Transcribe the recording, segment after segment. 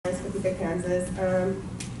Topeka, Kansas.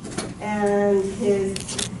 And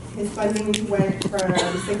his funding went from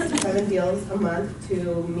 6 to 7 deals a month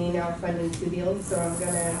to me now funding 2 deals. So I'm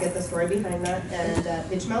going to get the story behind that and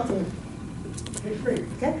pitch them out to him. Okay, great.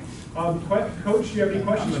 Okay. Coach, do you have any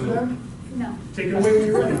questions for them? No. Take it away when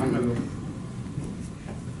you're ready.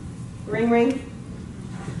 Ring, ring.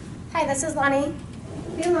 Hi, this is Lonnie.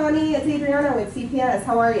 Hey Lonnie, it's Adriana with CPS.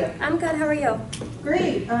 How are you? I'm good. How are you?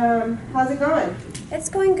 Great. How's it going? It's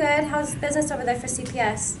going good. How's business over there for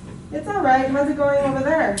CPS? It's all right. How's it going over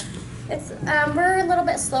there? It's we're a little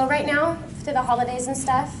bit slow right now through the holidays and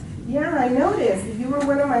stuff. Yeah, I noticed. You were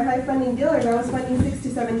one of my high funding dealers. I was funding 6 to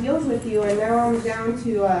 7 deals with you, and now I'm down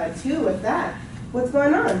to 2 with that. What's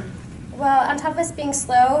going on? Well, on top of us being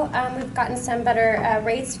slow, we've gotten some better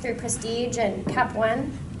rates through Prestige and Cap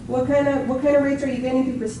One. What kind of rates are you getting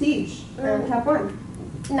through Prestige and Cap One?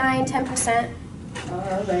 9–10%.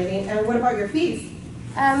 Alrighty. And what about your fees?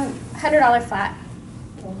 $100 flat.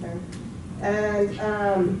 Okay. And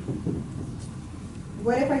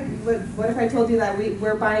what if I told you that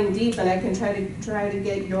we're buying deep and I can try to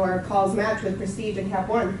get your calls matched with Prestige and Cap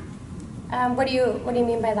One? What do you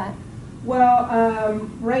mean by that? Well,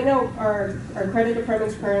 right now our credit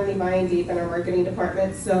department's currently buying deep in our marketing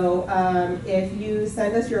department. So if you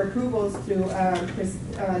send us your approvals through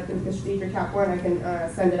Prestige or Cap One, I can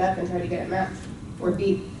send it up and try to get it matched or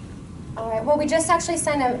beat. All right. Well, we just actually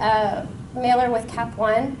signed a mailer with Cap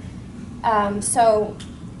One, so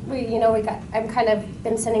I've kind of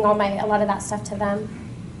been sending a lot of that stuff to them.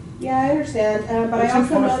 Yeah, I understand, but I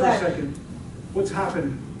also know that. For a second. What's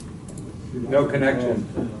happened? No connection.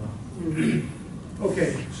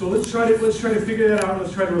 Okay, so let's try to figure that out.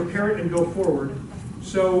 Let's try to repair it and go forward.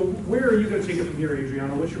 So where are you going to take it from here,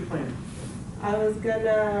 Adriana? What's your plan? I was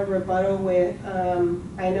gonna rebuttal with,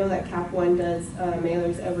 I know that Cap One does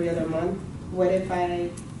mailers every other month. What if I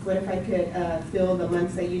could fill the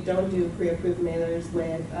months that you don't do pre-approved mailers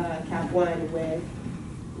with Cap One with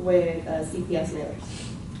CPS mailers?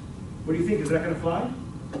 What do you think? Is that going to fly?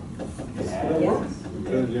 Will that work?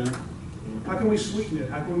 Good, yeah. How can we sweeten it?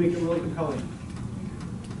 How can we make it really compelling?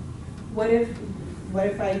 What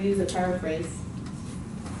if I use a paraphrase?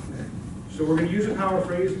 So we're going to use a power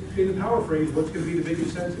phrase. In the power phrase, what's going to be the big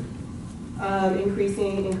incentive?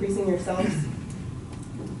 Increasing your sales. Is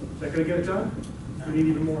that going to get it done? We need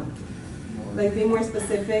even more. Like be more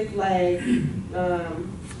specific, like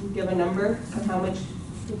give a number of how much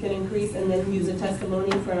you can increase, and then use a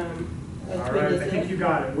testimony from a All right, I think you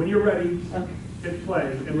got it. When you're ready, okay. hit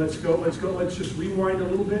play, and let's just rewind a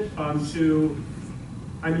little bit to,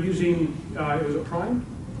 I'm using, it was a Prime?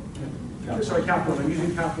 Sorry, Cap One. I'm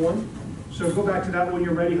using Cap One. So go back to that when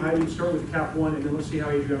you're ready, Heidi. Start with Cap One, and then let's see how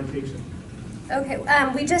Adriana takes it. Okay,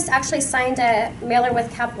 we just actually signed a mailer with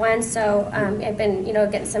Cap One, so I've been,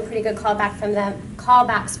 getting some pretty good callbacks from them.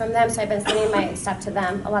 So I've been sending my stuff to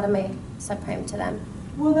them, a lot of my subprime to them.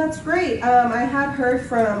 Well, that's great. I have heard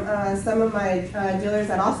from some of my dealers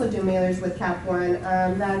that also do mailers with Cap One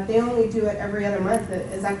that they only do it every other month.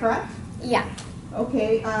 Is that correct? Yeah.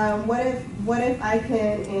 Okay. What if I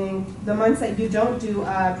can, in the months that you don't do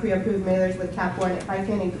pre-approved mailers with Cap One,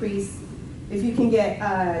 if you can get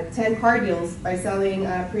 10 car deals by selling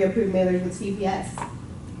pre-approved mailers with CPS?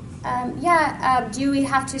 Do we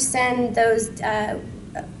have to send those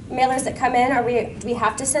mailers that come in, or do we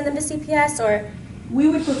have to send them to CPS, or? We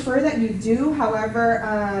would prefer that you do. However,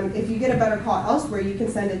 if you get a better call elsewhere, you can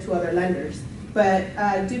send it to other lenders. But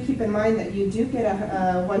do keep in mind that you do get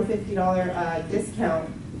a $150 discount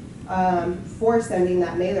for sending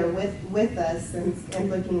that mailer with us and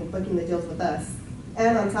booking the deals with us.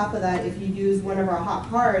 And on top of that, if you use one of our hot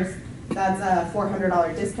cars, that's a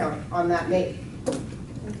 $400 discount on that make.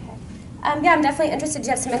 Okay. Yeah, I'm definitely interested. Do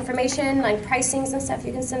you have some information, like pricings and stuff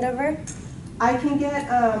you can send over? I can get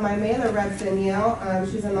my mailer rep, Danielle.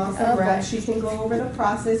 She's an awesome rep. She can go over the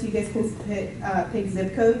process. You guys can pick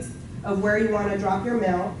zip codes of where you want to drop your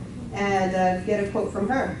mail and get a quote from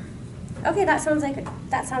her. Okay, that sounds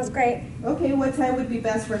great. Okay, what time would be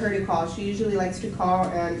best for her to call? She usually likes to call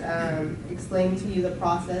and explain to you the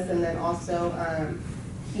process, and then also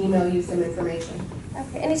email you some information.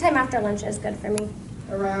 Okay, anytime after lunch is good for me.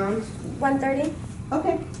 Around? 1:30?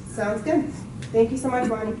 Okay, sounds good. Thank you so much,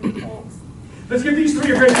 Bonnie. Thanks. Let's give these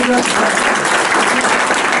three a great round.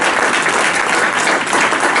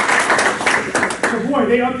 So boy,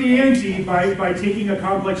 they upped the ante by taking a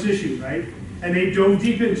complex issue, right? And they dove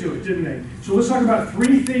deep into it, didn't they? So let's talk about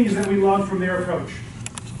 3 things that we love from their approach.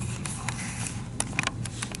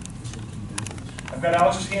 I've got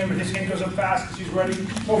Alex's hand, but his hand goes up fast because he's ready.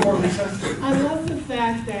 One more, Lisa. I love the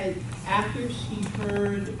fact that after she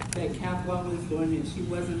heard that Cap One was doing it, she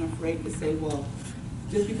wasn't afraid to say, well,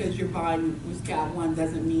 just because you're buying with Cap One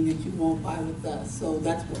doesn't mean that you won't buy with us. So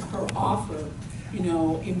that's what her offer, you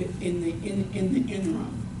know, in the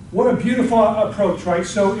interim. What a beautiful approach, right?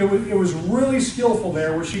 So it was really skillful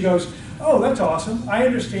there where she goes, oh, that's awesome. I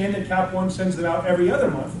understand that Cap One sends them out every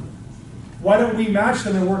other month. Why don't we match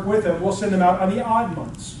them and work with them? We'll send them out on the odd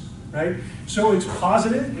months, right? So it's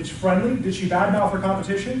positive, it's friendly. Did she badmouth her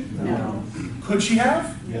competition? No. Could she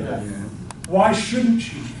have? Yeah. Why shouldn't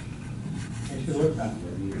she?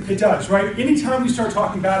 It does, right? Anytime we start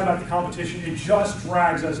talking bad about the competition, it just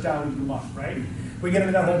drags us down into the muck, right? We get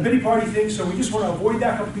into that whole pity party thing, so we just want to avoid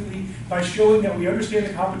that completely by showing that we understand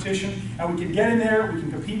the competition and we can get in there, we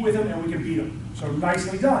can compete with them, and we can beat them. So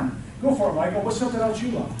nicely done. Go for it, Michael. What's something else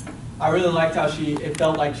you love? I really liked how it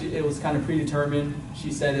felt like it was kind of predetermined.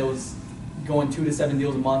 She said it was going 2 to 7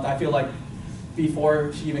 deals a month. I feel like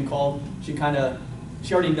before she even called, she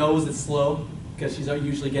already knows it's slow because she's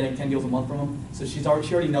usually getting 10 deals a month from them. So she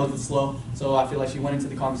already knows it's slow. So I feel like she went into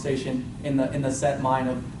the conversation in the set mind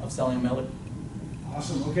of selling a mailer.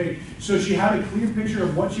 Awesome. Okay. So she had a clear picture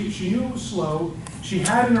of what she knew it was slow. She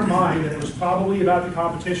had in her mind that it was probably about the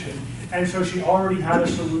competition. And so she already had a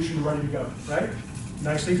solution ready to go, right?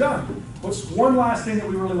 Nicely done. What's one last thing that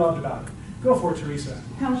we really loved about it? Go for it, Teresa.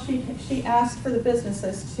 How she asked for the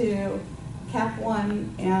businesses to Cap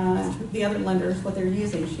One and the other lenders what they're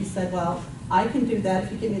using. She said, well, I can do that.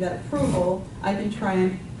 If you give me that approval, I can try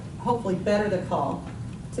and hopefully better the call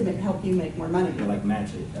to help you make more money. Like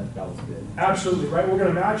match it, that was good. Absolutely, right? We're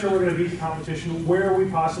going to match or we're going to beat the competition where we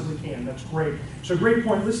possibly can. That's great. So great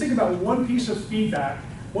point. Let's think about one piece of feedback,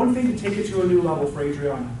 one thing to take it to a new level for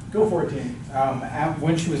Adriana. Go for it, Danny.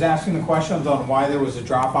 When she was asking the questions on why there was a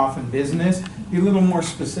drop-off in business, be a little more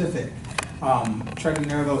specific. Try to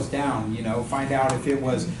narrow those down, you know, find out if it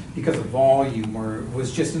was because of volume or it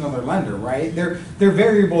was just another lender, right? They're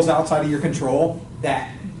variables outside of your control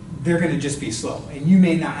that they're going to just be slow. And you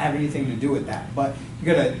may not have anything to do with that, but you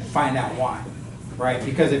got to find out why, right?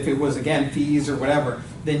 Because if it was, again, fees or whatever,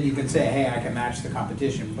 then you can say, hey, I can match the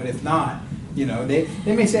competition. But if not, you know, they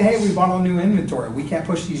may say, hey, we bought all new inventory. We can't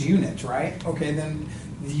push these units, right? Okay, then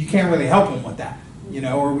you can't really help them with that, you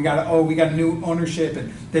know, or we got a new ownership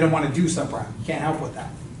and they don't want to do subprime. You can't help with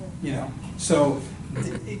that, you know. So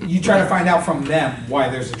you try to find out from them why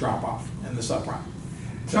there's a drop-off in the subprime.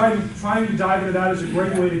 Trying to dive into that is a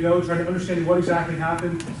great way to go, trying to understand what exactly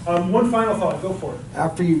happened. One final thought, go for it.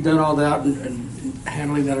 After you've done all that and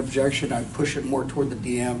handling that objection, I push it more toward the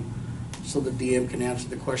DM so the DM can answer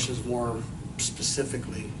the questions more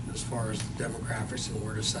specifically as far as the demographics and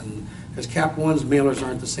where to send them. Because Cap One's mailers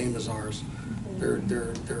aren't the same as ours.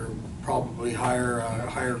 They're probably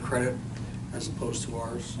higher credit as opposed to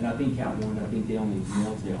ours. And I think Cap One, I think they only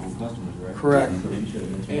mail to their own customers, right? Correct. So you should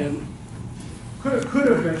have mentioned And Could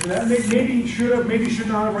have mentioned that. Maybe should have, maybe should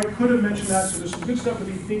not have, right? Could have mentioned that. So there's some good stuff to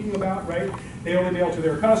be thinking about, right? They only mail to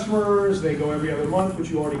their customers. They go every other month,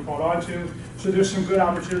 which you already caught on to. So there's some good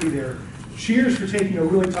opportunity there. Cheers for taking a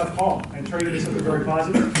really tough call and turning it into something very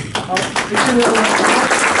positive.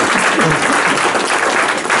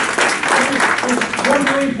 One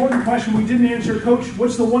really important question we didn't answer. Coach,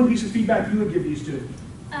 what's the one piece of feedback you would give these two?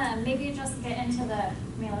 Maybe just get into the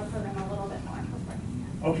mailer program a little bit more.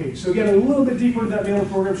 Okay, so get a little bit deeper into that mailer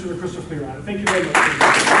program so they're crystal clear on it. Thank you very much.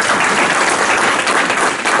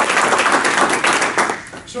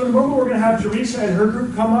 So in a moment we're going to have Teresa and her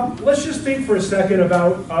group come up. Let's just think for a second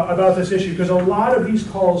about this issue, because a lot of these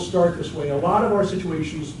calls start this way. A lot of our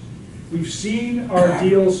situations, we've seen our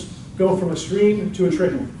deals go from a stream to a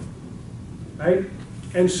trickle, right?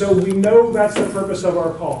 And so we know that's the purpose of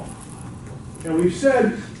our call. And we've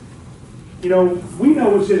said, you know, we know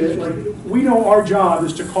what's in it. Like, we know our job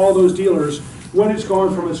is to call those dealers when it's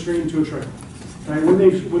gone from a stream to a trickle, right? When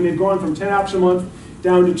they've gone from 10 apps a month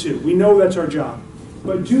down to 2. We know that's our job.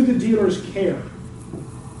 But do the dealers care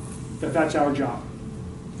that that's our job?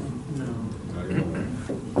 No.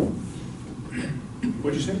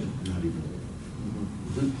 What'd you say?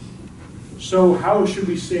 So how should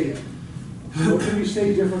we say it? What can we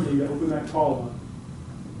say differently to open that call up?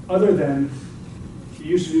 Other than, you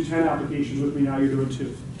used to do 10 applications with me, now you're doing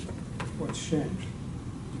 2. what's changed?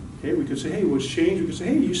 Okay, we could say, hey, what's changed? We could say,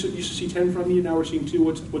 hey, you used to see 10 from me, and now we're seeing 2.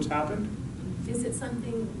 What's happened? Is it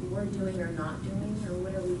something we're doing or not doing, or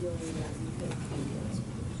what are we doing that we could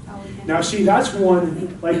be doing? Now, see, that's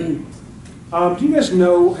one, like, do you guys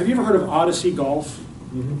know, have you ever heard of Odyssey Golf?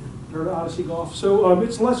 Mm-hmm. Heard of Odyssey Golf? So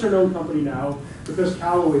it's a lesser known company now because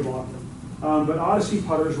Callaway bought them. But Odyssey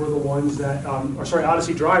putters were the ones that,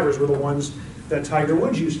 Odyssey drivers were the ones that Tiger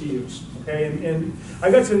Woods used to use. Okay, and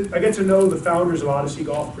I get to know the founders of Odyssey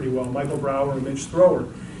Golf pretty well, Michael Brower and Mitch Thrower.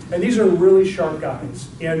 And these are really sharp guys.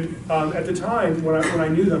 And at the time, when I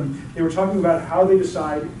knew them, they were talking about how they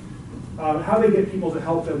decide, how they get people to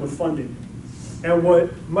help them with funding. And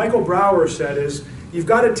what Michael Brower said is, you've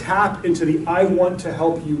got to tap into the I want to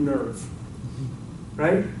help you nerve,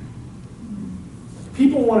 right?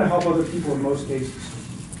 People want to help other people in most cases,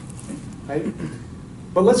 right?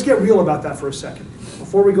 But let's get real about that for a second,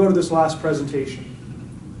 before we go to this last presentation.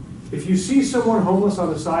 If you see someone homeless on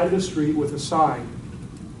the side of the street with a sign,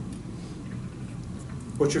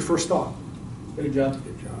 what's your first thought? Good job.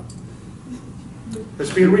 Good job.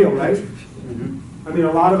 Let's be real, right? I mean,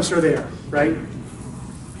 a lot of us are there, right?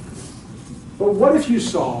 But what if you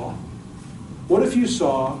saw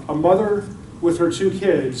a mother with her 2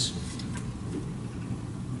 kids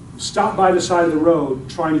stop by the side of the road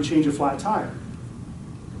trying to change a flat tire?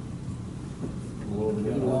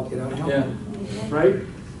 Yeah. Right?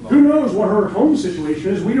 Who knows what her home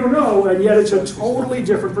situation is? We don't know, and yet it's a totally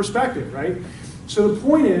different perspective, right? So the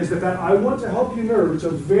point is that I want to help you nerve, it's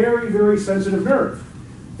a very, very sensitive nerve.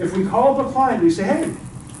 If we call up a client, we say, hey,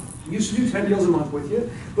 we used to do 10 deals a month with you.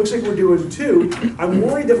 Looks like we're doing 2. I'm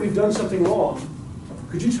worried that we've done something wrong.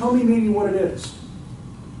 Could you tell me maybe what it is?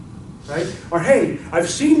 Right? Or hey, I've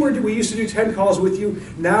seen we used to do 10 calls with you,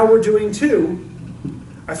 now we're doing 2.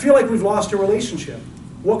 I feel like we've lost a relationship.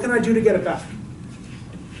 What can I do to get it back?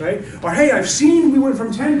 Right? Or hey, I've seen we went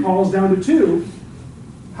from 10 calls down to 2.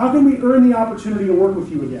 How can we earn the opportunity to work with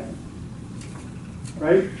you again?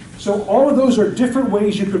 Right? So all of those are different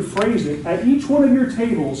ways you could phrase it. At each one of your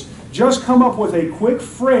tables, just come up with a quick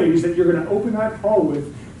phrase that you're going to open that call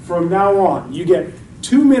with from now on. You get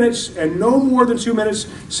 2 minutes and no more than 2 minutes.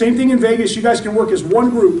 Same thing in Vegas. You guys can work as one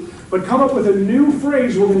group, but come up with a new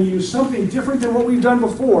phrase. We're going to use something different than what we've done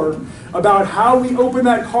before about how we open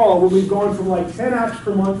that call when we've gone from like 10 apps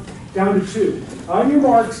per month down to 2. On your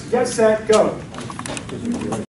marks, get set, go.